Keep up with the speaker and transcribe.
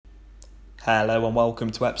Hello and welcome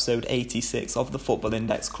to episode 86 of the Football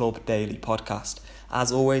Index Club Daily Podcast.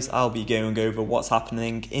 As always, I'll be going over what's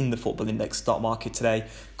happening in the Football Index stock market today,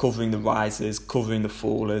 covering the risers, covering the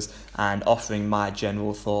fallers, and offering my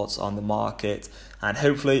general thoughts on the market. And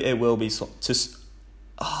hopefully it will be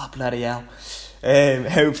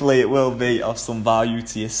hopefully it will be of some value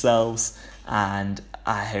to yourselves, and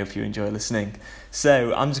I hope you enjoy listening.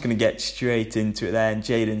 So I'm just going to get straight into it then.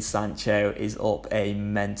 Jadon Sancho is up a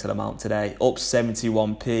mental amount today, up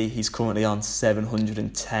 71p. He's currently on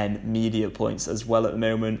 710 media points as well at the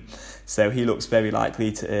moment. So he looks very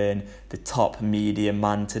likely to earn the top media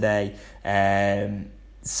man today.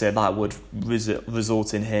 So that would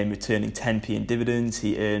result in him returning 10p in dividends.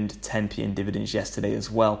 He earned 10p in dividends yesterday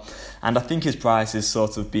as well. And I think his price has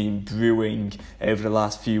sort of been brewing over the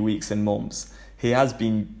last few weeks and months. He has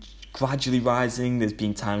been gradually rising. There's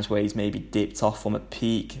been times where he's maybe dipped off from a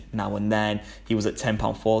peak now and then. He was at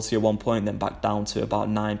 £10.40 at one point, then back down to about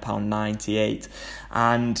 £9.98.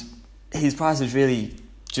 And his price has really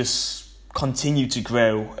just continued to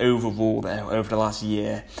grow overall there over the last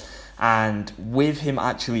year. And with him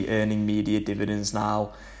actually earning media dividends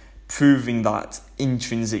now, proving that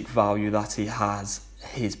intrinsic value that he has,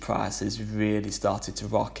 his price has really started to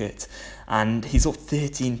rocket. And he's up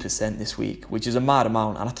 13% this week, which is a mad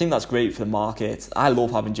amount. And I think that's great for the market. I love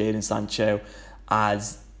having Jadon Sancho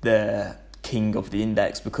as the king of the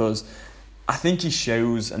index because I think he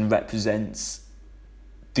shows and represents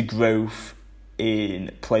the growth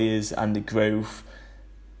in players and the growth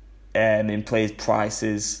in players'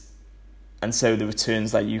 prices. And so the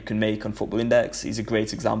returns that you can make on Football Index, he's a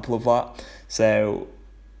great example of that. So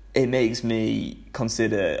it makes me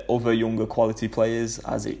consider other younger quality players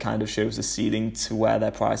as it kind of shows the ceiling to where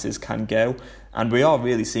their prices can go. And we are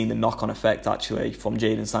really seeing the knock-on effect actually from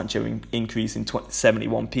Jadon Sancho increasing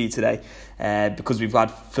 71p today because we've had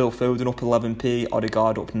Phil Foden up 11p,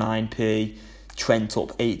 Odegaard up 9p, Trent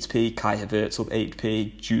up 8p, Kai Havertz up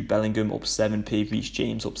 8p, Jude Bellingham up 7p, Reece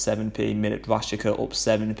James up 7p, Milot Rashica up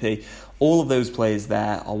 7p. All of those players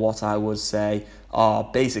there are what I would say are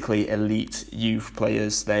basically elite youth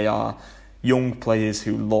players. They are young players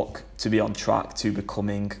who look to be on track to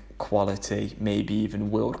becoming quality, maybe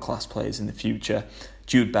even world-class players in the future.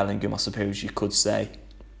 Jude Bellingham, I suppose you could say,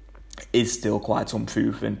 is still quite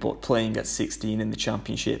unproven, but playing at 16 in the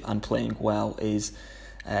Championship and playing well is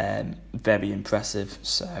very impressive.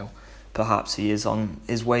 So perhaps he is on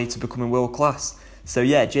his way to becoming world-class. So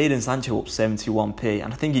yeah, Jadon Sancho up 71p,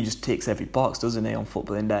 and I think he just ticks every box, doesn't he, on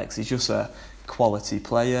Football Index? He's just a quality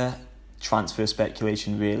player, transfer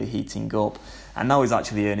speculation really heating up, and now he's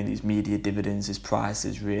actually earning these media dividends. His price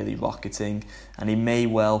is really rocketing, and he may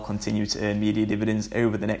well continue to earn media dividends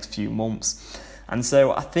over the next few months. And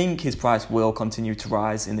so I think his price will continue to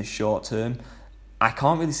rise in the short term. I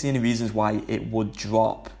can't really see any reasons why it would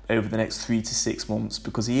drop over the next 3 to 6 months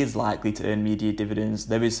because he is likely to earn media dividends.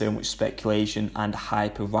 There is so much speculation and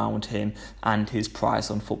hype around him and his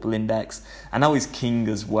price on Football Index. And now he's king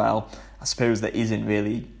as well. I suppose there isn't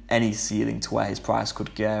really any ceiling to where his price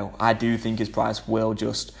could go. I do think his price will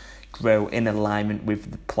just grow in alignment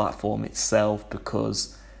with the platform itself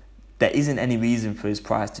because there isn't any reason for his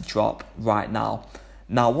price to drop right now.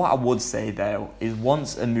 Now, what I would say, though, is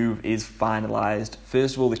once a move is finalised,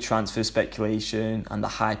 first of all, the transfer speculation and the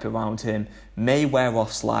hype around him may wear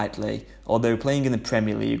off slightly, although playing in the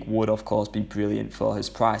Premier League would, of course, be brilliant for his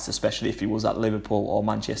price, especially if he was at Liverpool or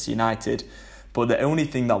Manchester United. But the only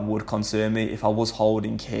thing that would concern me if I was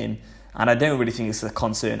holding him, and I don't really think it's a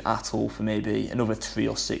concern at all for maybe another 3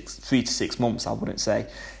 to 6 months, I wouldn't say,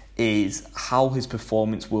 is how his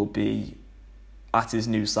performance will be at his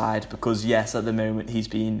new side, because yes, at the moment he's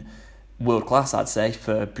been world class, I'd say,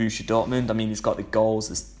 for Borussia Dortmund. I mean, he's got the goals,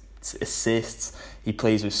 the assists, he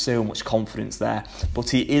plays with so much confidence there, but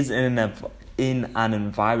he is in an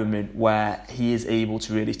environment where he is able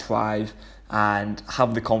to really thrive and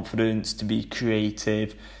have the confidence to be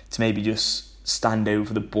creative, to maybe just stand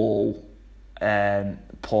over the ball,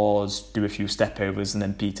 pause, do a few step overs and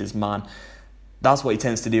then beat his man. That's what he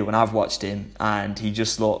tends to do when I've watched him, and he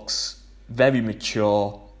just looks very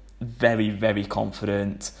mature, very, very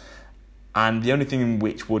confident. And the only thing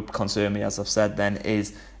which would concern me, as I've said then,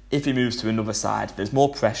 is if he moves to another side, there's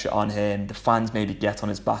more pressure on him. The fans maybe get on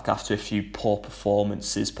his back after a few poor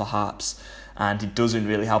performances, perhaps. And he doesn't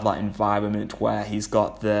really have that environment where he's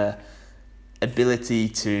got the ability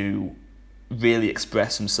to really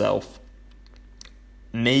express himself.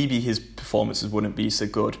 Maybe his performances wouldn't be so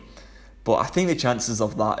good. But I think the chances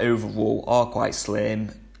of that overall are quite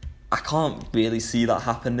slim. I can't really see that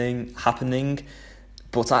happening.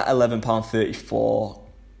 But at £11.34,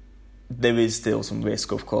 there is still some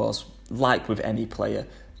risk, of course, like with any player.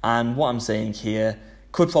 And what I'm saying here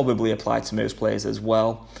could probably apply to most players as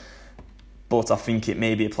well. But I think it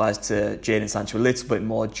maybe applies to Jadon Sancho a little bit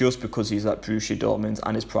more just because he's at Borussia Dortmund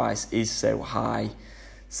and his price is so high.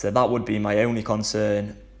 So that would be my only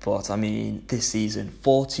concern. But I mean, this season,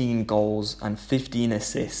 14 goals and 15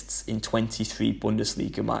 assists in 23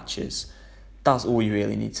 Bundesliga matches. That's all you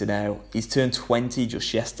really need to know. He's turned 20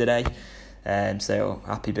 just yesterday. So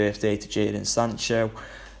happy birthday to Jadon Sancho.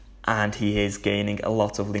 And he is gaining a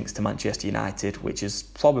lot of links to Manchester United, which is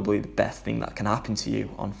probably the best thing that can happen to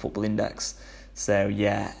you on Football Index. So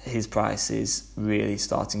yeah, his price is really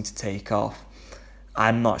starting to take off.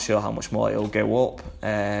 I'm not sure how much more it'll go up,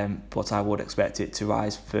 but I would expect it to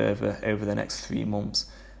rise further over the next 3 months.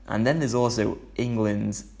 And then there's also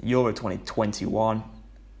England's Euro 2021.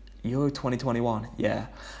 Euro 2021, yeah.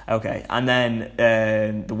 Okay, and then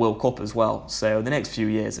the World Cup as well. So the next few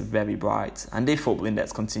years are very bright. And if Football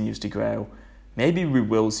Index continues to grow, maybe we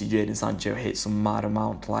will see Jadon Sancho hit some mad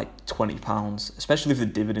amount, like £20, especially if the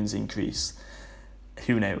dividends increase.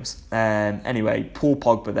 Who knows? Anyway, Paul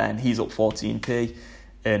Pogba then, he's up 14p,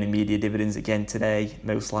 earning media dividends again today,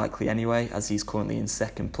 most likely anyway, as he's currently in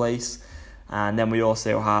second place. And then we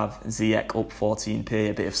also have Ziyech up 14p,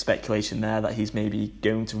 a bit of speculation there that he's maybe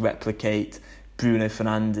going to replicate Bruno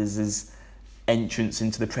Fernandes's entrance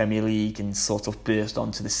into the Premier League and sort of burst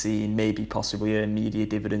onto the scene, maybe possibly earn media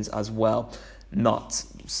dividends as well. Not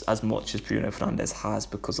as much as Bruno Fernandes has,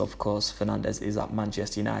 because of course Fernandes is at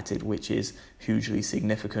Manchester United, which is hugely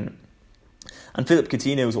significant. And Philip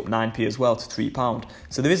Coutinho is up 9p as well to £3.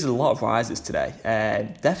 So there is a lot of rises today.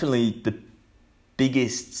 Definitely the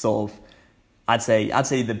biggest sort of, I'd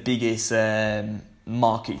say the biggest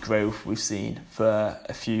market growth we've seen for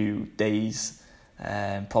a few days,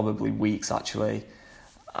 probably weeks actually.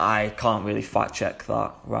 I can't really fact check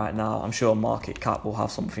that right now. I'm sure Market Cap will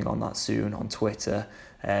have something on that soon on Twitter.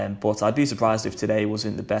 But I'd be surprised if today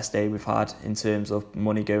wasn't the best day we've had in terms of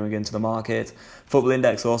money going into the market. Football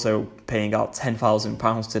Index also paying out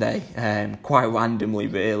 £10,000 today, quite randomly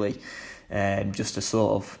really, just a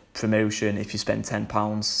sort of promotion if you spend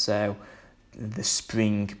 £10. So the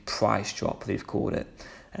spring price drop, they've called it.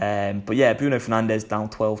 But yeah, Bruno Fernandes down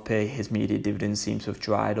 12p. His media dividends seem to have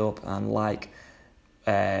dried up, and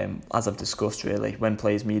as I've discussed really, when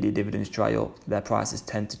players' media dividends dry up, their prices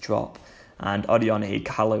tend to drop. And Odion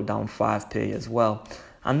Ighalo down 5p as well.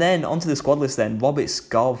 And then onto the squad list then, Robert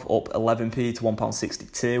Skov up 11p to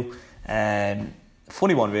 £1.62.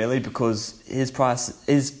 Funny one really, because his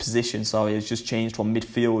position has just changed from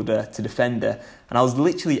midfielder to defender. And I was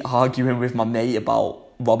literally arguing with my mate about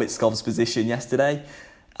Robert Skov's position yesterday.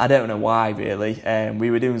 I don't know why really. We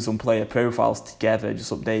were doing some player profiles together,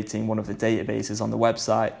 just updating one of the databases on the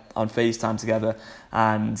website on FaceTime together.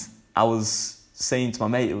 And I was saying to my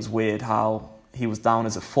mate it was weird how he was down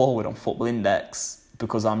as a forward on Football Index,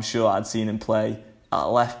 because I'm sure I'd seen him play at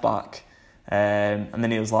left back. And then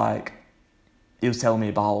he was telling me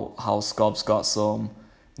about how Skov's got some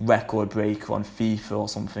record breaker on FIFA or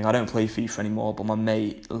something. I don't play FIFA anymore, but my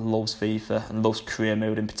mate loves FIFA and loves career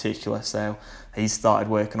mode in particular. So he's started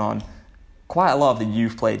working on quite a lot of the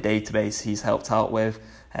youth player database he's helped out with.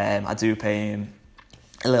 I do pay him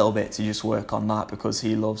a little bit to just work on that, because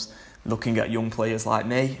he loves looking at young players like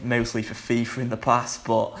me, mostly for FIFA in the past,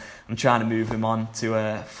 but I'm trying to move him on to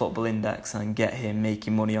a Football Index and get him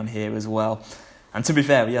making money on here as well. And to be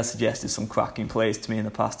fair, he has suggested some cracking players to me in the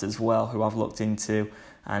past as well, who I've looked into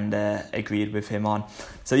and agreed with him on.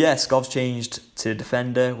 So yeah, Skov's changed to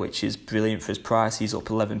defender, which is brilliant for his price. He's up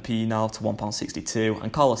 11p now to £1.62,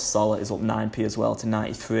 and Carlos Soler is up 9p as well to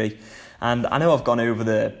 93. And I know I've gone over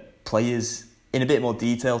the players in a bit more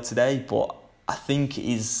detail today, but I think it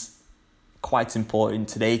is quite important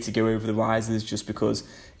today to go over the rises, just because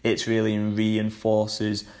it really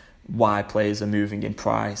reinforces why players are moving in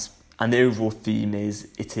price. And the overall theme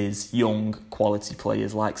is it is young quality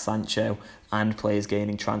players like Sancho and players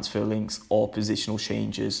gaining transfer links or positional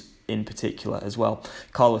changes in particular as well.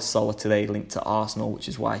 Carlos Soler today linked to Arsenal, which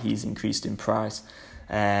is why he's increased in price.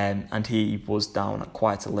 And he was down at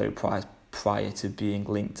quite a low price prior to being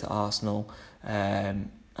linked to Arsenal. And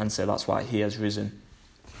so that's why he has risen.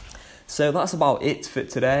 So that's about it for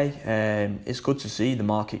today. It's good to see the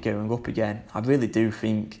market going up again. I really do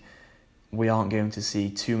think we aren't going to see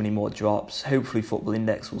too many more drops. Hopefully Football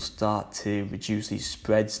Index will start to reduce these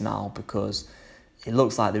spreads now, because it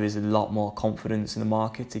looks like there is a lot more confidence in the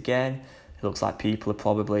market again. It looks like people are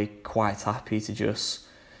probably quite happy to just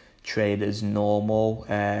trade as normal.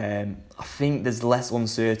 I think there's less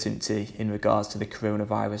uncertainty in regards to the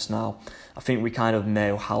coronavirus now. I think we kind of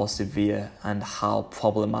know how severe and how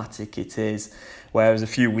problematic it is, whereas a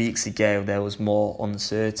few weeks ago there was more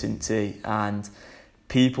uncertainty, and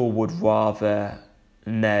people would rather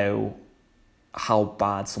know how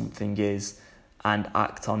bad something is and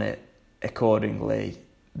act on it accordingly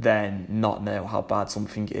than not know how bad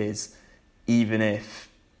something is, even if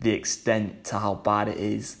the extent to how bad it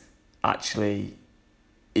is actually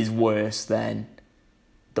is worse than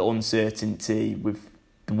the uncertainty, with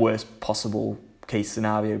the worst possible case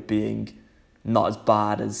scenario being not as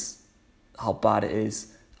bad as how bad it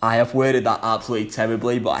is. I have worded that absolutely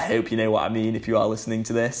terribly, but I hope you know what I mean if you are listening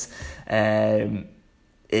to this.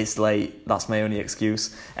 It's late, that's my only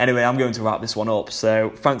excuse. Anyway, I'm going to wrap this one up.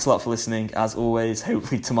 So thanks a lot for listening. As always,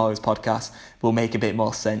 hopefully tomorrow's podcast will make a bit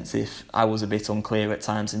more sense if I was a bit unclear at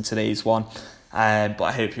times in today's one. But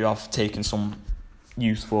I hope you have taken some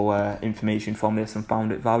useful information from this and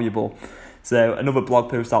found it valuable. So another blog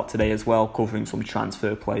post out today as well, covering some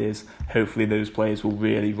transfer players. Hopefully those players will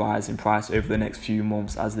really rise in price over the next few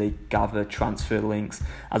months as they gather transfer links,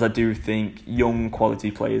 as I do think young quality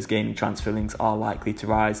players gaining transfer links are likely to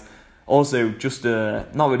rise. Also, just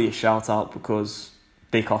not really a shout out because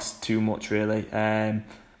they cost too much really.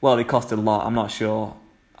 Well, they cost a lot. I'm not sure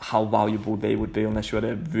how valuable they would be unless you had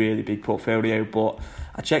a really big portfolio, but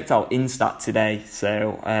I checked out Instat today,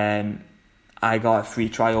 so I got a free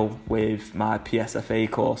trial with my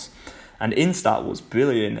PSFA course, and Instat was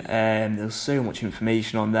brilliant. There was so much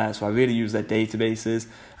information on there, so I really use their databases,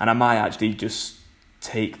 and I might actually just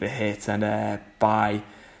take the hit and buy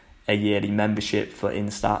a yearly membership for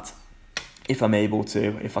Instat if I'm able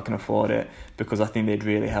to, if I can afford it, because I think they'd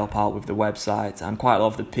really help out with the website. And quite a lot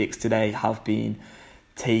of the picks today have been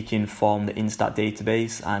taken from the Instat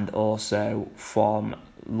database and also from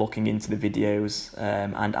looking into the videos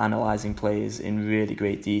and analysing players in really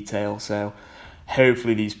great detail. So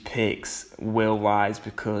hopefully these picks will rise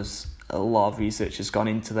because a lot of research has gone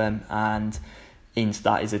into them, and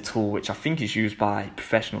Instat is a tool which I think is used by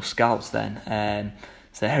professional scouts then.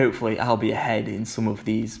 So hopefully I'll be ahead in some of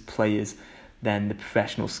these players than the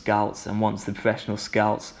professional scouts, and once the professional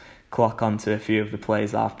scouts clock onto a few of the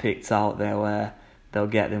players I've picked out, they'll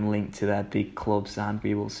get them linked to their big clubs, and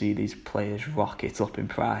we will see these players rocket up in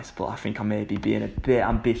price. But I think I may be being a bit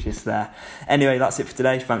ambitious there. Anyway, that's it for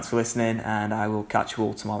today. Thanks for listening, and I will catch you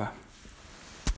all tomorrow.